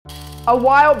A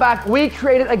while back, we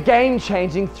created a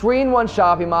game-changing 3-in-1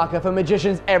 Sharpie marker for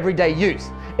magicians' everyday use.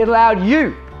 It allowed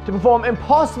you to perform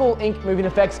impossible ink moving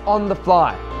effects on the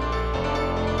fly.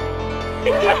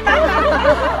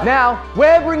 Now,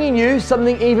 we're bringing you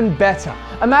something even better.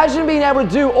 Imagine being able to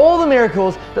do all the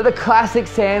miracles that the classic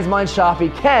SansMinds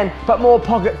Sharpie can, but more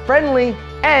pocket-friendly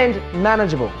and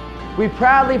manageable. We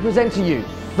proudly present to you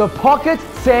the Pocket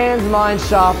SansMinds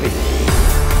Sharpie.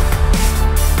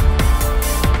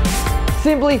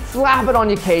 Simply slap it on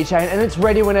your keychain and it's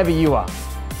ready whenever you are.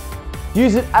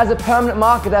 Use it as a permanent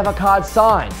marker to have a card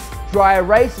signed, dry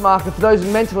erase marker for those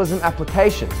mentalism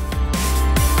applications,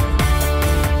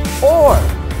 or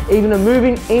even a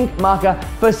moving ink marker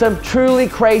for some truly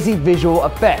crazy visual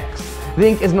effects. The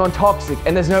ink is non-toxic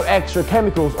and there's no extra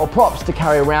chemicals or props to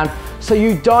carry around, so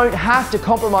you don't have to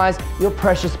compromise your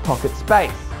precious pocket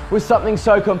space. With something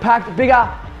so compact,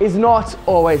 bigger is not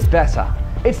always better.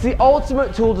 It's the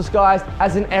ultimate tool disguised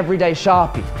as an everyday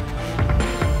Sharpie.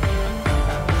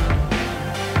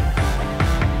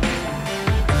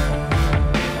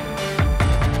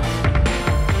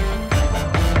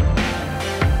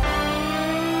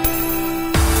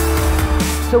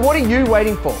 So what are you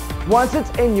waiting for? Once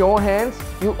it's in your hands,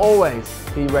 you'll always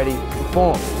be ready to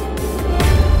perform.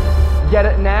 Get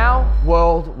it now,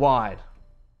 worldwide.